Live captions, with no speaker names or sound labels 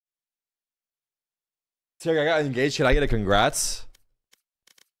Tarik, I got engaged. Can I get a congrats?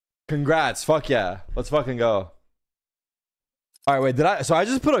 Congrats. Fuck yeah. Let's fucking go. All right, wait. So I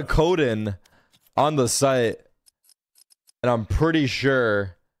just put a code in on the site, and I'm pretty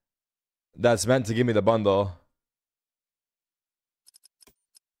sure that's meant to give me the bundle.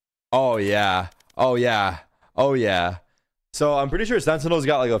 Oh yeah. Oh yeah. Oh yeah. So I'm pretty sure Sentinel's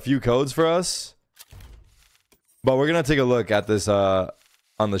got like a few codes for us, but we're gonna take a look at this on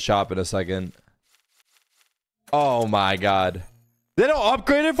the shop in a second. Oh my god. They don't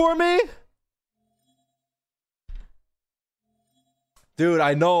upgrade it for me? Dude,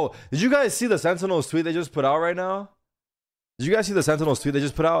 I know. Did you guys see the Sentinel's tweet they just put out right now? Did you guys see the Sentinel's tweet they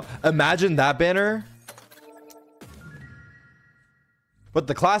just put out? Imagine that banner. But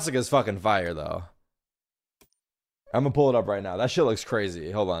the classic is fucking fire though. I'm gonna pull it up right now. That shit looks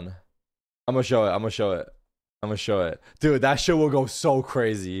crazy. Hold on. I'm gonna show it. I'm gonna show it. I'm gonna show it. Dude, that shit will go so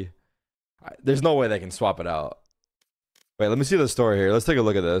crazy. There's no way they can swap it out. Wait, let me see the story here. Let's take a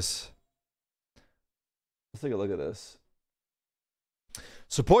look at this. Let's take a look at this.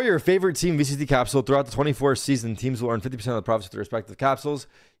 Support your favorite team VCT capsule. Throughout the 24th season, teams will earn 50% of the profits with their respective capsules.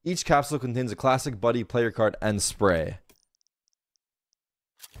 Each capsule contains a classic buddy player card and spray.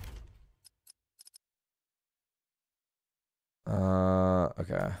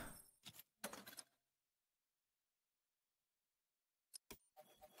 Okay.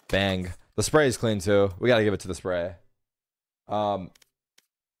 Bang. The spray is clean too. We gotta give it to the spray. Let's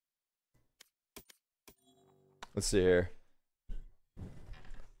see here.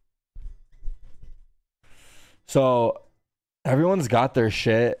 So everyone's got their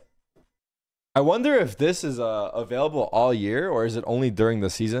shit. I wonder if this is available all year or is it only during the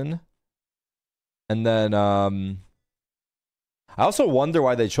season? And then I also wonder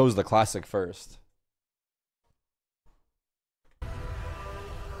why they chose the classic first.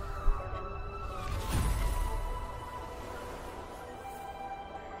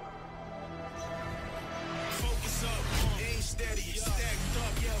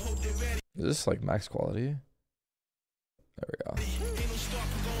 Is this like max quality? There we go.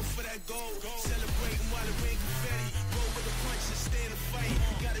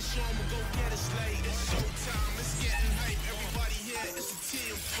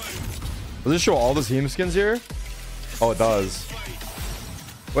 Does it show all the team skins here? Oh, it does.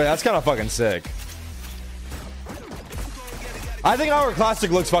 Wait, that's kind of fucking sick. I think our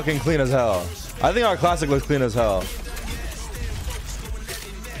classic looks fucking clean as hell. I think our classic looks clean as hell.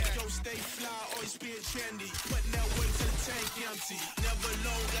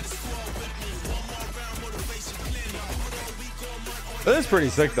 This is pretty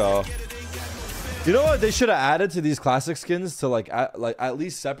sick though. You know what they should have added to these classic skins to like at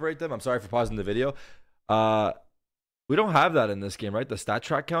least separate them? I'm sorry for pausing the video. We don't have that in this game, right? The stat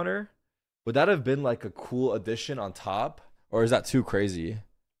track counter. Would that have been like a cool addition on top, or is that too crazy?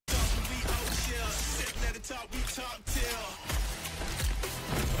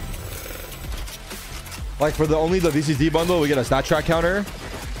 Like for only the VCT bundle, we get a stat track counter,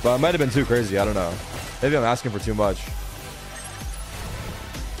 but it might have been too crazy. I don't know. Maybe I'm asking for too much.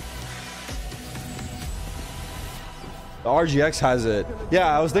 The RGX has it.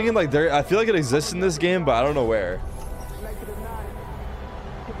 Yeah, I was thinking like I feel like it exists in this game, but I don't know where.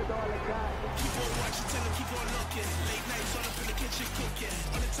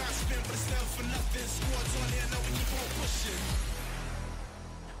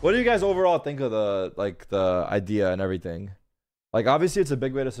 What do you guys overall think of the idea and everything? Like obviously it's a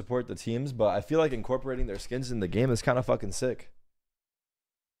big way to support the teams, but I feel like incorporating their skins in the game is kind of fucking sick.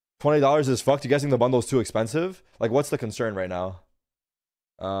 $20 is fucked. You guys think the bundle is too expensive? Like, what's the concern right now?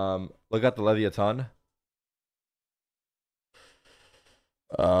 Look at the Leviathan.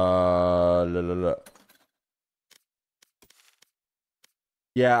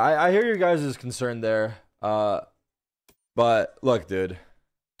 Yeah, I hear your guys' concern there. But look, dude.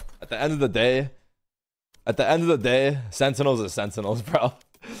 At the end of the day, Sentinels is Sentinels, bro.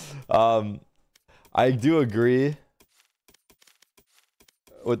 I do agree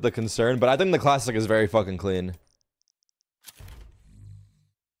with the concern, but I think the classic is very fucking clean.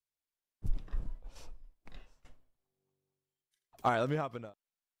 All right, let me hop in.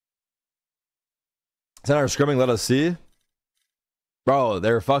 Center scrimming, let us see. Bro,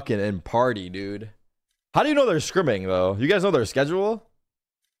 they're fucking in party, dude. How do you know they're scrimming though? You guys know their schedule?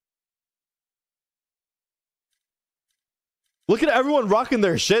 Look at everyone rocking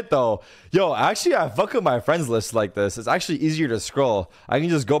their shit though. Yo, actually I fuck with my friends list like this. It's actually easier to scroll. I can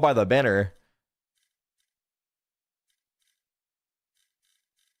just go by the banner.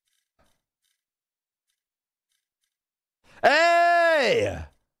 Hey!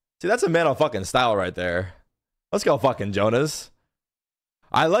 See, that's a man of fucking style right there. Let's go fucking Jonas.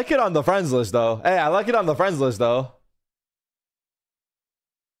 I like it on the friends list though. Hey, I like it on the friends list though.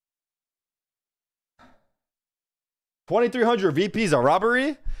 $2,300 VPs a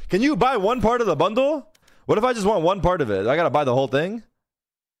robbery? Can you buy one part of the bundle? What if I just want one part of it? I gotta buy the whole thing?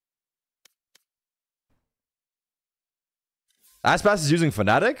 Aspas is using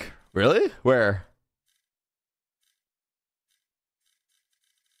Fnatic? Really? Where?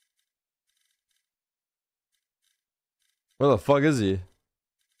 Where the fuck is he?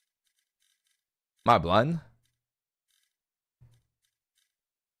 Am I blind?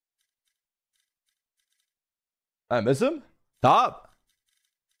 I miss him? Top?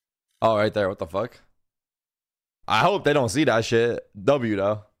 Oh, right there. What the fuck? I hope they don't see that shit. W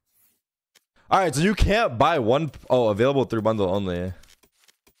though. Alright, so you can't buy one. Oh, available through bundle only.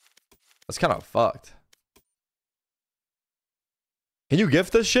 That's kind of fucked. Can you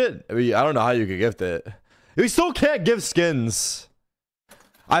gift this shit? I mean, I don't know how you could gift it. We still can't give skins.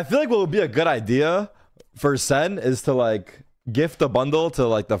 I feel like what would be a good idea for SEN is to like gift a bundle to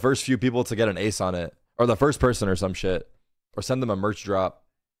like the first few people to get an ace on it. Or the first person or some shit. Or send them a merch drop.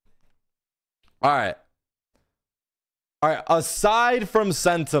 Alright. Alright, aside from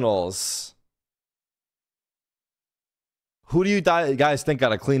Sentinels, who do you guys think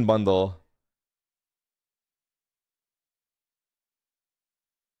got a clean bundle?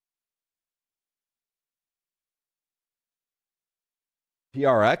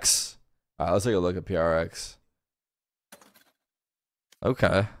 PRX? Alright, let's take a look at PRX.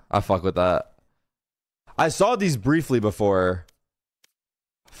 Okay, I fuck with that. I saw these briefly before.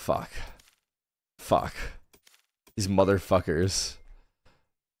 Fuck. Fuck. These motherfuckers.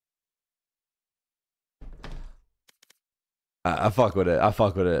 I fuck with it. I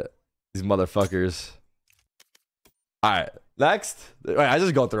fuck with it. These motherfuckers. Alright, next. Wait, I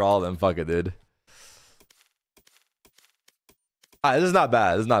just go through all of them. Fuck it, dude. Alright, this is not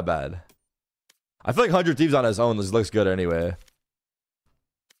bad. This is not bad. I feel like 100 Thieves on its own this looks good anyway.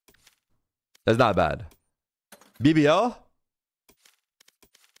 That's not bad. BBL?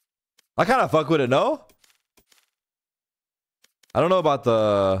 I kind of fuck with it, no? I don't know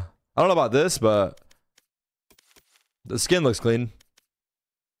about this, but the skin looks clean.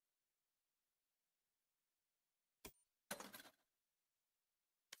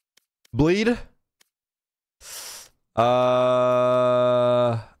 Bleed?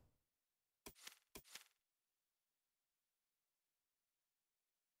 I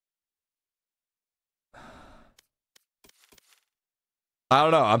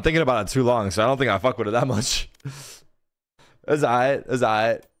don't know. I'm thinking about it too long, so I don't think I fuck with it that much. It's alright. It's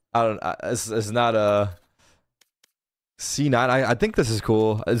alright. I don't. It's not a C9. I think this is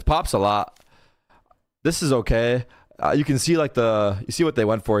cool. It pops a lot. This is okay. You can see like you see what they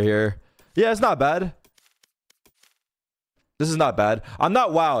went for here. Yeah, it's not bad. This is not bad. I'm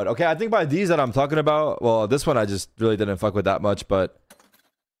not wowed. Okay, I think by these that I'm talking about. Well, this one I just really didn't fuck with that much, but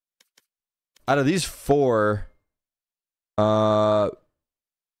out of these four, well,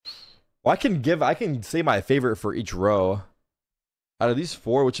 I can say my favorite for each row. Out of these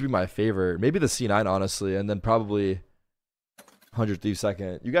four, which would be my favorite? Maybe the C9, honestly, and then probably 100 Thieves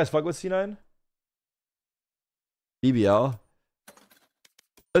second. You guys fuck with C9? BBL?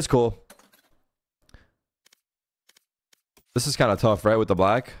 It's cool. This is kind of tough, right, with the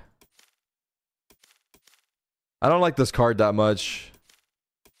black? I don't like this card that much.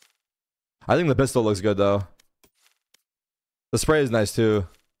 I think the pistol looks good, though. The spray is nice, too.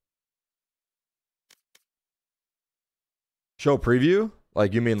 Show preview?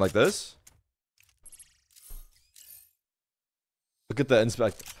 Like, you mean like this? Look at the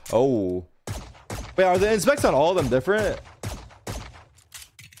inspect. Oh. Wait, are the inspects on all of them different?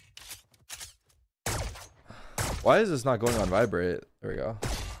 Why is this not going on vibrate? There we go.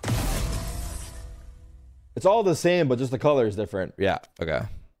 It's all the same, but just the color is different. Yeah, okay.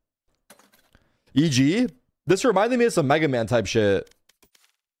 EG? This reminded me of some Mega Man type shit.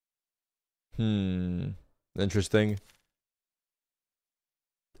 Interesting.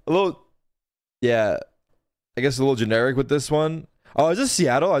 A little, yeah, I guess a little generic with this one. Oh, is this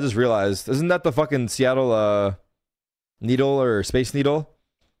Seattle? I just realized. Isn't that the fucking Seattle needle or space needle?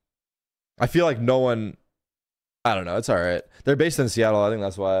 I feel like no one, I don't know. It's all right. They're based in Seattle. I think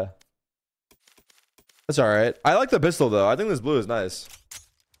that's why. It's all right. I like the pistol though. I think this blue is nice.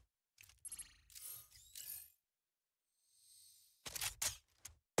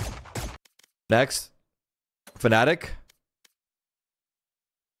 Next, Fnatic.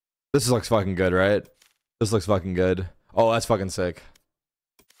 This looks fucking good, right? This looks fucking good. Oh, that's fucking sick.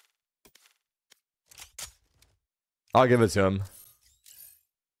 I'll give it to him.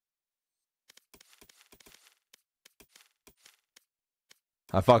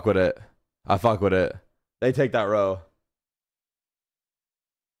 I fuck with it. I fuck with it. They take that row.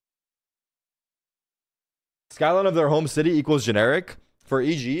 Skyline of their home city equals generic for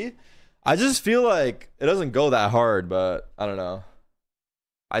EG. I just feel like it doesn't go that hard, but I don't know.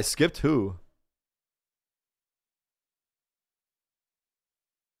 I skipped who?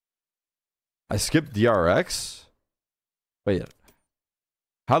 I skipped DRX? Wait.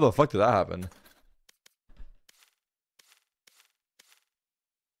 How the fuck did that happen?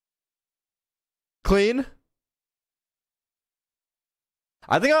 Clean?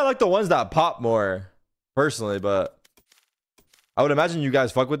 I think I like the ones that pop more, personally, but I would imagine you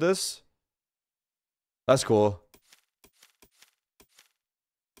guys fuck with this. That's cool.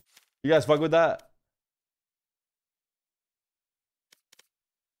 You guys fuck with that?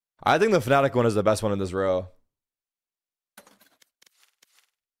 I think the Fnatic one is the best one in this row.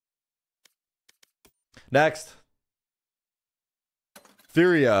 Next.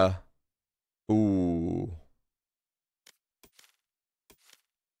 Furia. Ooh.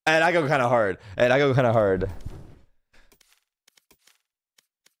 And I go kind of hard. And I go kind of hard.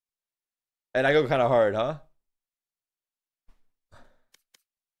 And I go kind of hard, huh?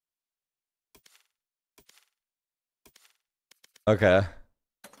 Okay.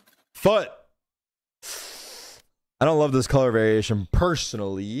 Foot. I don't love this color variation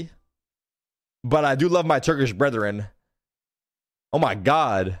personally, but I do love my Turkish brethren. Oh my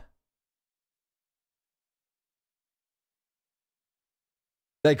god.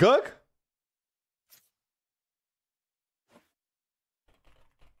 They cook?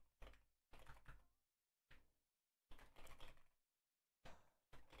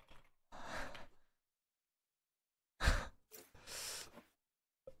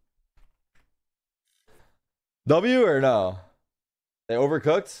 W or no? They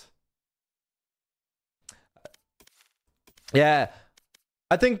overcooked? Yeah.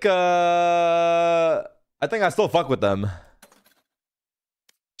 I think I still fuck with them.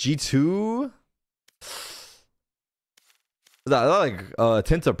 G2? Is that like a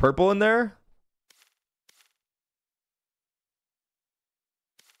tint of purple in there?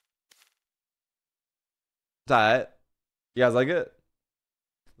 Is that? You guys like it?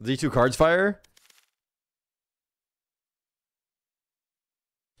 Z2 cards fire?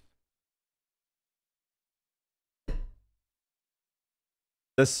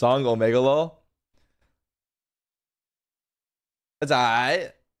 This song, Omega Lol. It's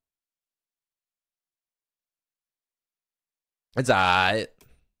alright. It's alright.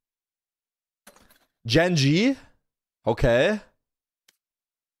 Genji. Okay.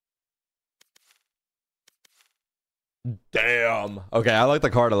 Damn. Okay, I like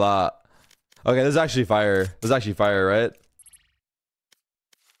the card a lot. Okay, this is actually fire. This is actually fire, right?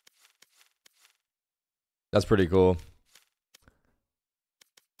 That's pretty cool.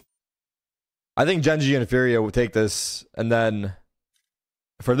 I think Genji and Furia will take this, and then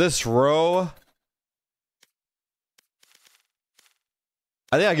for this row,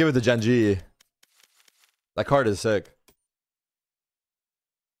 I think I give it to Genji. That card is sick.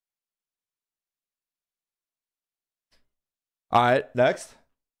 All right, next.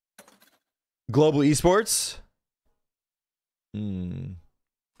 Global Esports. I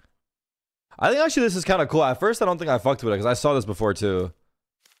think actually this is kind of cool. At first, I don't think I fucked with it because I saw this before too.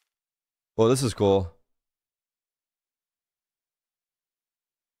 Well, this is cool.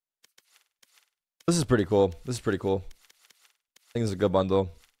 This is pretty cool. This is pretty cool. I think it's a good bundle.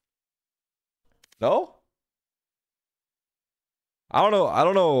 No? I don't know. I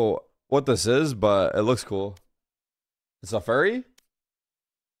don't know what this is, but it looks cool. It's a furry?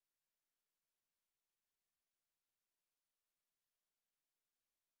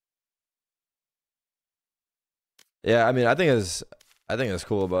 Yeah, I mean, I think it's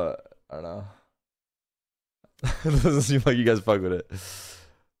cool, but I don't know. It doesn't seem like you guys fuck with it.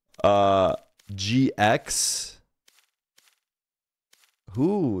 GX.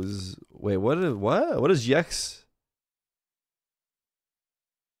 Wait, what is GX?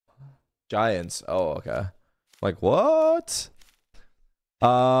 Giants. Oh, okay. Like what?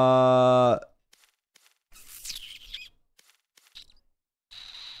 The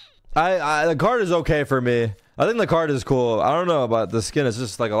card is okay for me. I think the card is cool. I don't know about the skin. It's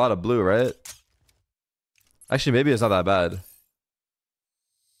just like a lot of blue, right? Actually, maybe it's not that bad.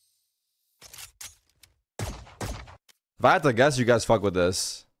 If I had to guess, you guys fuck with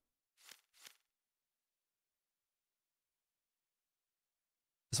this.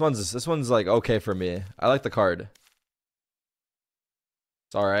 This one's like okay for me. I like the card.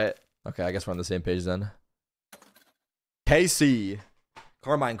 It's all right. Okay, I guess we're on the same page then. KC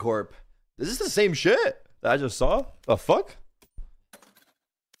Carmine Corp. Is this the same shit that I just saw? The fuck?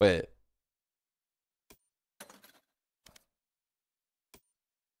 Wait.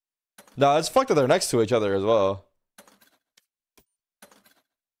 No, it's fucked that they're next to each other as well.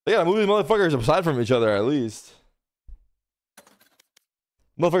 They gotta move these motherfuckers aside from each other at least.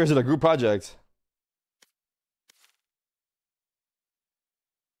 Motherfuckers did a group project.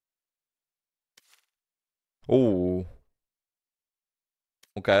 Oh.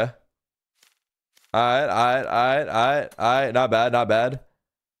 Okay. Alright. Not bad, not bad.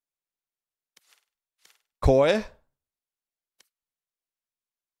 Koi.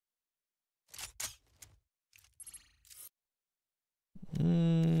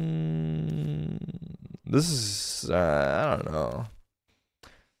 This is I don't know.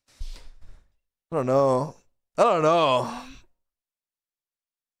 I don't know. I don't know.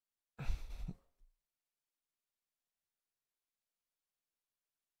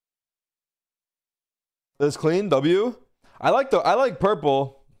 This clean W. I like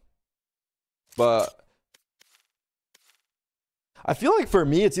purple, but I feel like for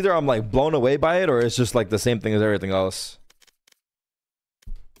me it's either I'm like blown away by it or it's just like the same thing as everything else.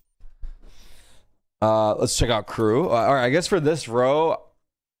 Let's check out crew. All right, I guess for this row,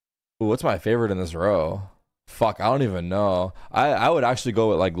 ooh, what's my favorite in this row? Fuck, I don't even know. I would actually go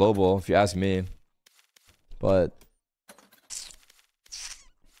with like global if you ask me, but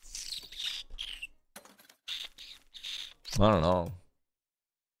I don't know.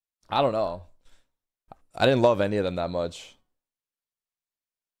 I don't know. I didn't love any of them that much.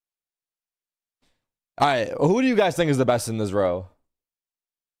 All right, who do you guys think is the best in this row?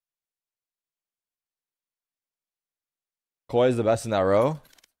 Koi is the best in that row.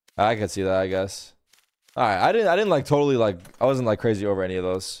 I could see that, I guess. All right, I didn't like totally like I wasn't like crazy over any of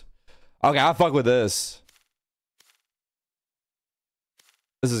those. Okay, I'll fuck with this.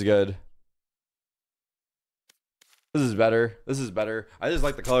 This is good. This is better. This is better. I just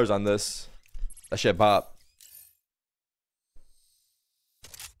like the colors on this. That shit pop.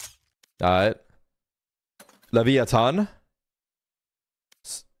 All right. Leviathan.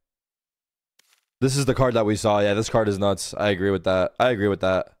 This is the card that we saw. Yeah, this card is nuts. I agree with that. I agree with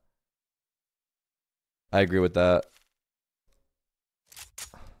that. I agree with that.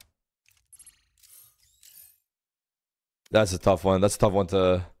 That's a tough one. That's a tough one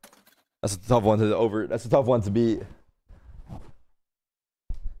to. That's a tough one to over. That's a tough one to beat.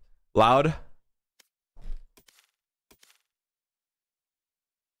 Loud.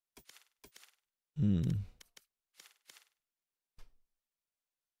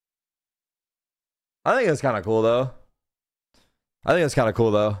 I think it's kind of cool though. I think it's kind of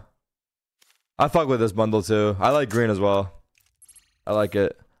cool though. I fuck with this bundle too. I like green as well. I like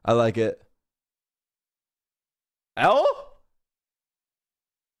it. I like it. L?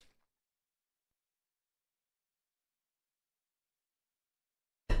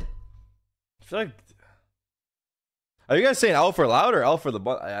 I feel like. Are you guys saying L for loud or L for the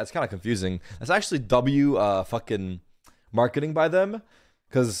bundle? It's kind of confusing. That's actually W fucking marketing by them.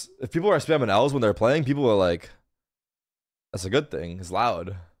 Because if people are spamming L's when they're playing, people are like, that's a good thing. It's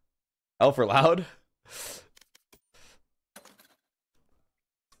loud. L for loud.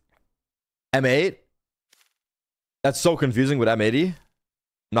 M8. That's so confusing with M80. I'm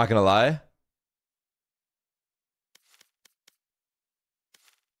not gonna lie.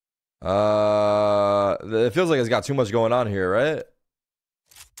 It feels like it's got too much going on here, right?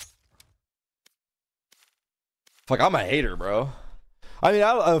 Fuck, I'm a hater, bro. I mean,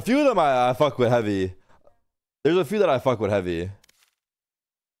 a few of them I fuck with heavy. There's a few that I fuck with heavy.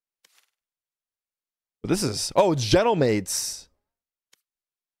 But this is... Oh, it's Gentlemates.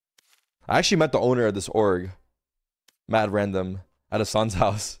 I actually met the owner of this org. Mad random. At his son's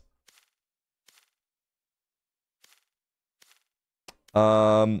house.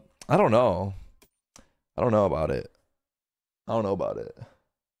 I don't know. I don't know about it. I don't know about it.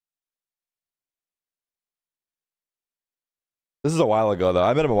 This is a while ago, though.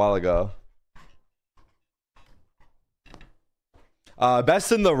 I met him a while ago.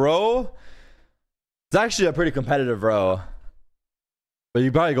 Best in the row. It's actually a pretty competitive row. But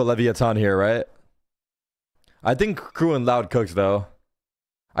you probably go Leviathan here, right? I think Crew and Loud cooked, though.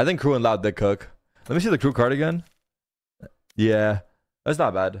 I think Crew and Loud did cook. Let me see the Crew card again. Yeah. That's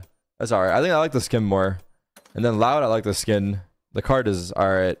not bad. That's alright. I think I like the skin more. And then Loud, I like the skin. The card is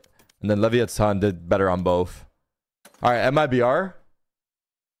alright. And then Leviathan did better on both. Alright, MIBR.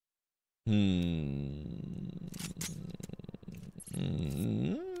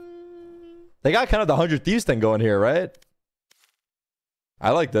 They got kind of the 100 Thieves thing going here, right? I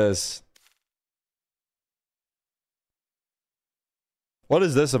like this. What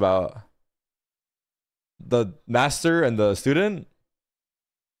is this about? The master and the student?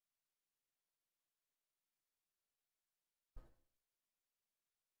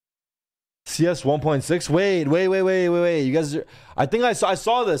 CS 1.6. Wait. You guys are, I think I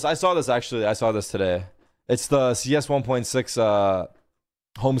saw this. I saw this actually. I saw this today. It's the CS 1.6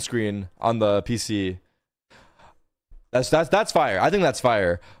 home screen on the PC. That's fire. I think that's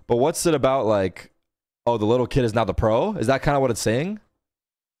fire. But what's it about, like, oh, the little kid is now the pro? Is that kind of what it's saying?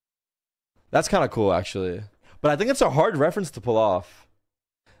 That's kind of cool actually. But I think it's a hard reference to pull off.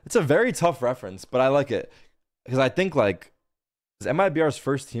 It's a very tough reference, but I like it. Because I think, like, is MIBR's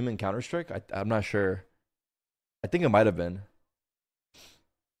first team in Counter-Strike? I'm not sure. I think it might have been.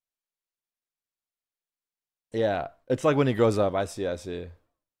 Yeah, it's like when he grows up. I see. I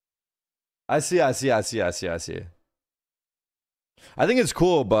think it's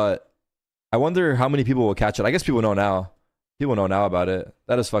cool, but I wonder how many people will catch it. I guess people know now. People know now about it.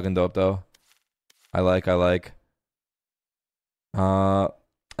 That is fucking dope, though. I like. I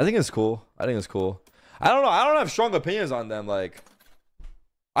think it's cool. I don't know. I don't have strong opinions on them. Like,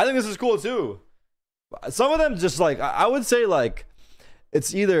 I think this is cool too. Some of them just, like, I would say, like,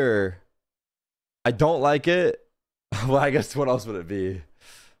 it's either I don't like it. Well, I guess what else would it be?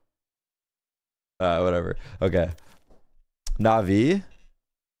 Whatever. Okay. Navi,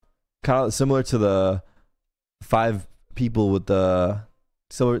 kind of similar to the 5 people with the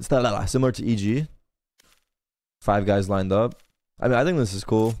similar to EG. 5 guys lined up. I mean, I think this is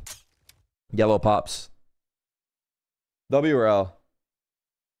cool. Yellow pops. W or L?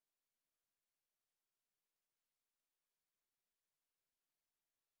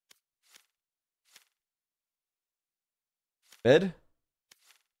 Mid?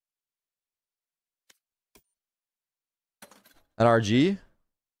 NRG?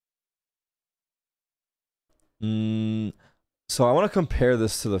 So I want to compare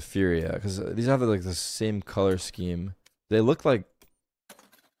this to the Furia because these have like the same color scheme. They look like,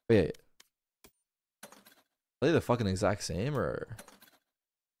 wait, are they the fucking exact same or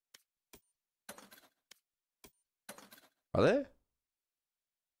are they?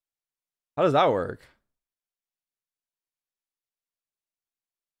 How does that work?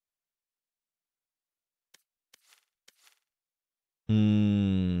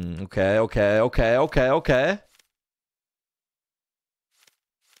 Okay.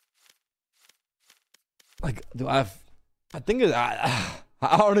 Like, do I think I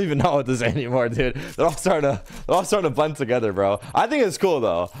don't even know what to say anymore, dude. They're all starting to blend together, bro. I think it's cool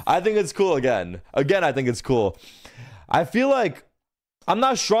though. I think it's cool again. I think it's cool. I feel like I'm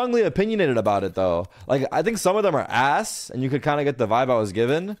not strongly opinionated about it though. Like, I think some of them are ass, and you could kind of get the vibe I was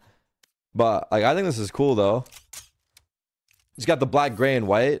given. But, like, I think this is cool though. It's got the black, gray, and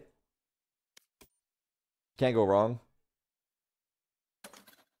white. Can't go wrong.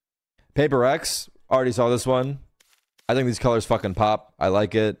 Paper X. Already saw this one. I think these colors fucking pop. I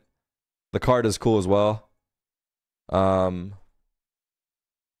like it. The card is cool as well. Yeah,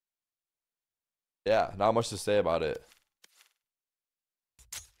 not much to say about it.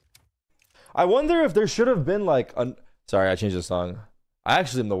 I wonder if there should have been like sorry, I changed the song. I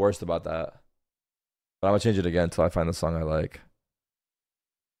actually am the worst about that. But I'm gonna change it again until I find the song I like.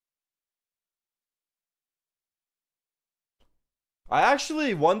 I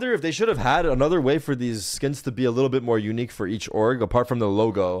actually wonder if they should have had another way for these skins to be a little bit more unique for each org, apart from the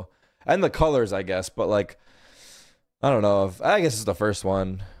logo and the colors, I guess. But, like, I don't know. I guess it's the first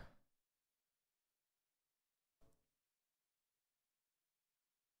one.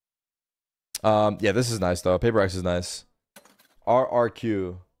 Yeah, this is nice though. Paper X is nice.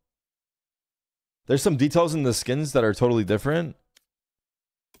 RRQ. There's some details in the skins that are totally different.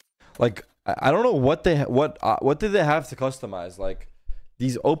 Like, I don't know what did they have to customize? Like,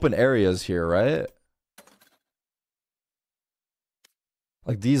 these open areas here, right?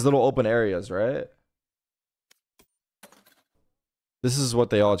 Like, these little open areas, right? This is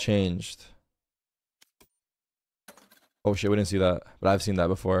what they all changed. Oh shit, we didn't see that, but I've seen that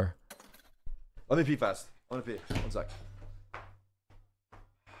before. Let me pee fast. Let me pee. 1 sec.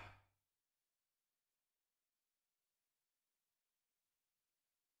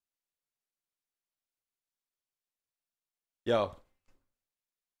 Yo.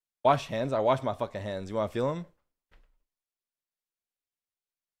 Wash hands? I wash my fucking hands. You want to feel them?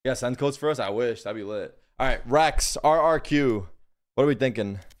 Yeah, send codes for us? I wish. That'd be lit. Alright, Rex, RRQ. What are we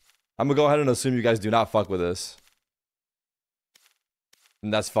thinking? I'm gonna go ahead and assume you guys do not fuck with this.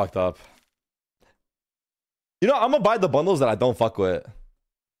 And that's fucked up. You know, I'm gonna buy the bundles that I don't fuck with.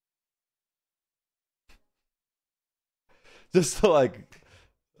 Just to, like,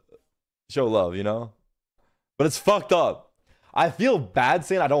 show love, you know? But it's fucked up. I feel bad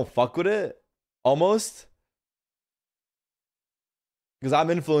saying I don't fuck with it. Almost. Because I'm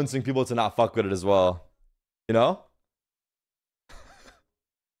influencing people to not fuck with it as well. You know?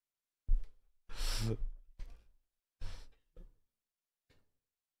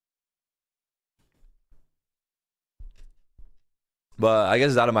 But I guess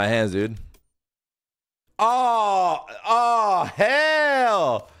it's out of my hands, dude. Oh,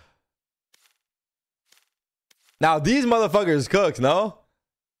 hell. Now these motherfuckers cooked, no?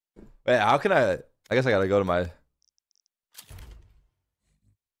 Wait, how can I guess I gotta go to my...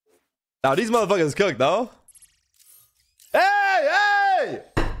 Now these motherfuckers cooked, no? Hey!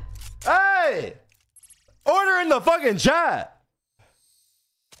 Order in the fucking chat.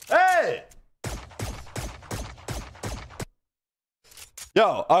 Hey!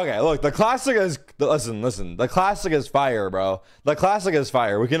 Yo, okay, look, the classic is... Listen. The classic is fire, bro. The classic is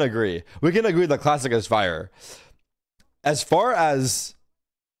fire. We can agree. The classic is fire. As far as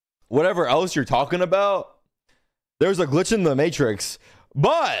whatever else you're talking about, there's a glitch in the matrix.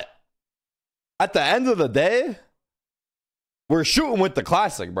 But at the end of the day, we're shooting with the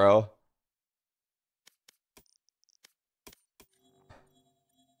classic, bro.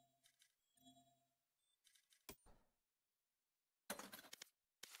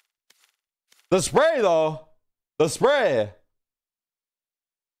 The spray, though. The spray.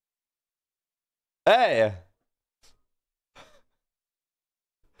 Hey.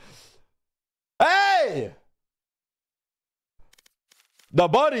 Hey! The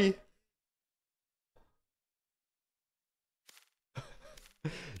buddy.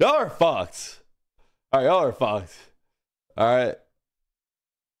 Y'all are fucked. Alright, y'all are fucked. Alright.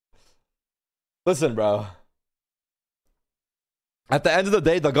 Listen, bro. At the end of the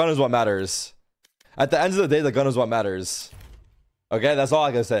day, the gun is what matters. At the end of the day, the gun is what matters. Okay, that's all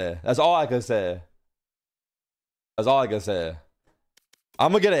I can say. That's all I can say. That's all I can say.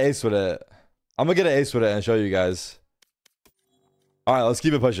 I'm gonna get an ace with it. I'm gonna get an ace with it and show you guys. Alright, let's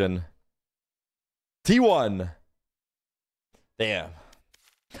keep it pushing. T1. Damn.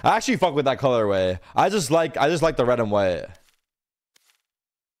 I actually fuck with that colorway. I just like the red and white.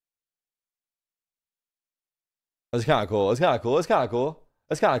 It's kind of cool. It's kind of cool. It's kind of cool.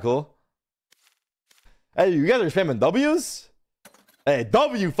 It's kind of cool. Hey, you guys are spamming W's? Hey,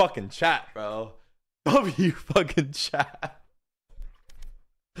 W fucking chat, bro. W fucking chat.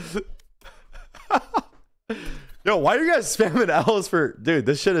 Yo, why are you guys spamming L's for... Dude,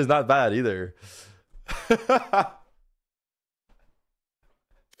 this shit is not bad either.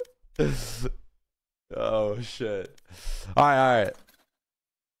 Oh, shit. Alright.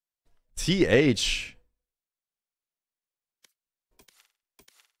 TH.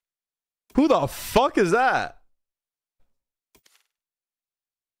 Who the fuck is that?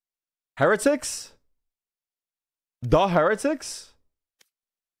 Heretics? The Heretics?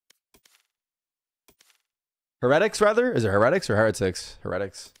 Heretics, rather? Is it Heretics or Heretics?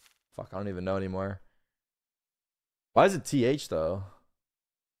 Heretics. Fuck, I don't even know anymore. Why is it TH, though?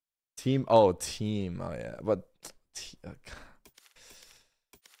 Team. Oh, team. Oh, yeah. But...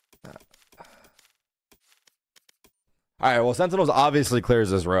 Alright, well, Sentinels obviously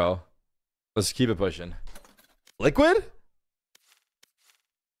clears this row. Let's keep it pushing. Liquid?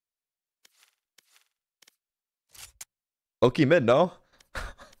 Low-key mid, no?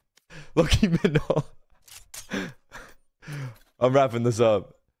 Low-key mid, no? I'm wrapping this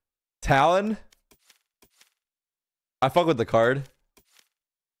up. Talon? I fuck with the card.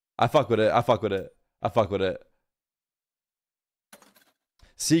 I fuck with it. I fuck with it. I fuck with it.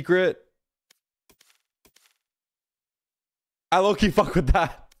 Secret? I low-key fuck with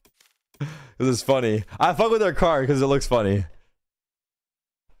that. This is funny. I fuck with their card because it looks funny.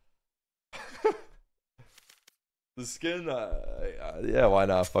 The skin, yeah, why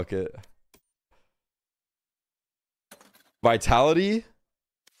not? Fuck it. Vitality.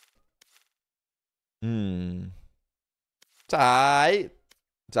 Tight.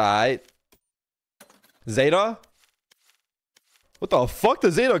 Zeta. What the fuck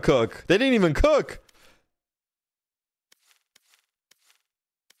does Zeta cook? They didn't even cook.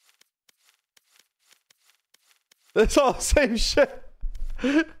 It's all the same shit.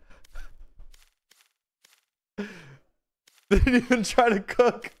 They didn't even try to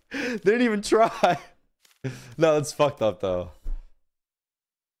cook. They didn't even try. No, it's fucked up though.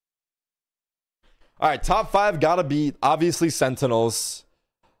 Alright, top 5 gotta be obviously Sentinels.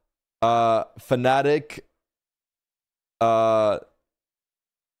 Fnatic.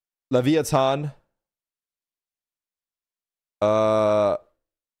 Leviathan.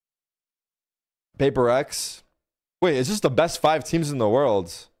 Paper X. Wait, is this the best 5 teams in the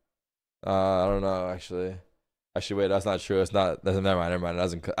world? I don't know, actually. Actually, wait, that's not true. It's not. Never mind. I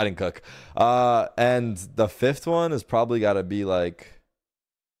didn't cook. And the 5th one is probably got to be like...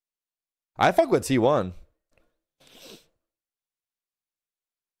 I fuck with T1.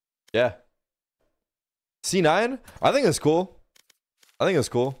 Yeah. C9? I think it's cool.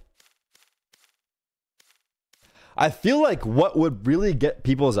 I feel like what would really get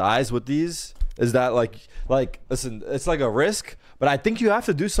people's eyes with these is that like listen, it's like a risk, but I think you have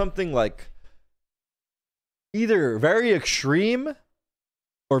to do something like either very extreme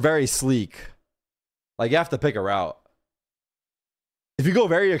or very sleek. Like you have to pick a route. If you go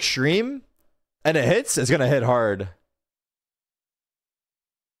very extreme and it hits, it's gonna hit hard.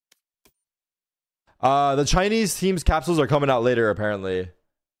 The Chinese team's capsules are coming out later, apparently.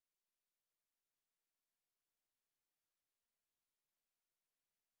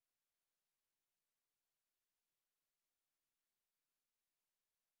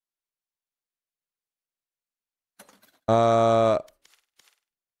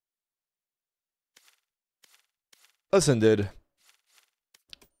 Listen, dude.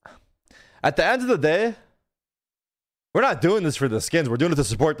 At the end of the day, we're not doing this for the skins. We're doing it to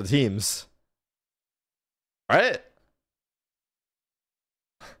support the teams. Right?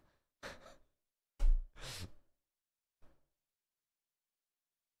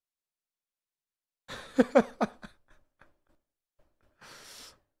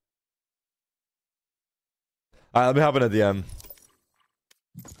 Alright, let me hop in a DM.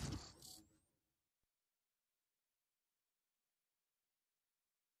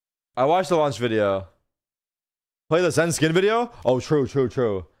 I watched the launch video. Play the SEN skin video? Oh, true.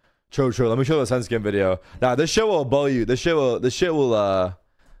 Let me show the SEN skin video. Nah, this shit will blow you. This shit will blow.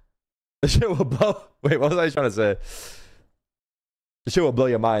 Wait, what was I trying to say? This shit will blow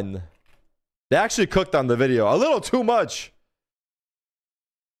your mind. They actually cooked on the video. A little too much.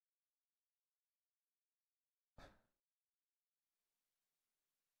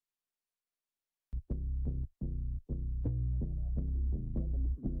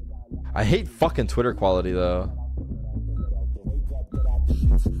 I hate fucking Twitter quality though.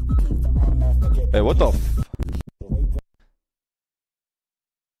 Hey, what the f—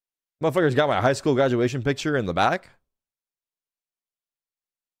 Motherfuckers got my high school graduation picture in the back?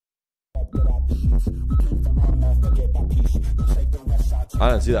 I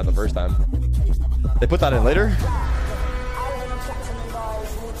didn't see that the first time. They put that in later?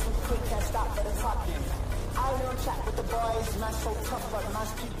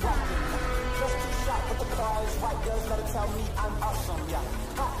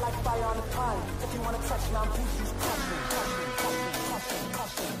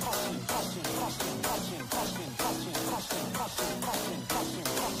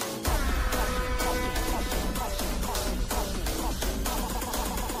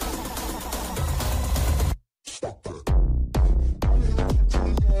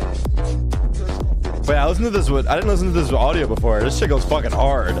 Wait, I listened to this with— I didn't listen to this with audio before. This shit goes fucking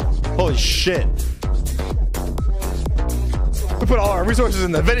hard. Holy shit. We put all our resources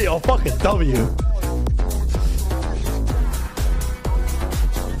in the video. Fucking W.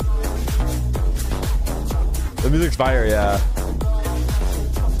 The music's fire, yeah.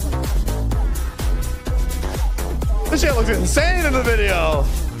 This shit looks insane in the video.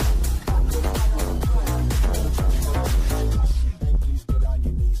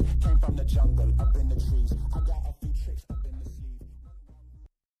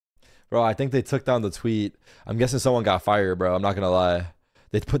 Bro, I think they took down the tweet. I'm guessing someone got fired, bro. I'm not gonna lie.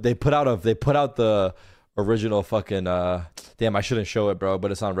 They put out the original fucking damn, I shouldn't show it, bro,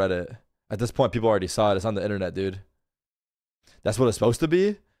 but it's on Reddit. At this point, people already saw it. It's on the internet, dude. That's what it's supposed to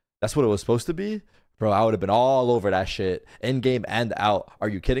be? That's what it was supposed to be? Bro, I would have been all over that shit. In game and out. Are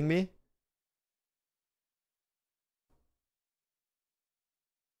you kidding me?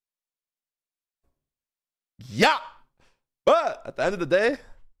 Yeah. But at the end of the day,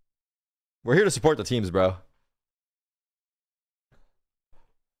 we're here to support the teams, bro.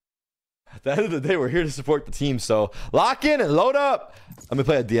 At the end of the day, we're here to support the team. So lock in and load up. Let me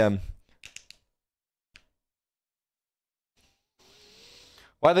play a DM.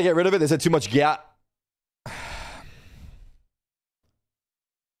 Why'd they get rid of it? They said too much gat.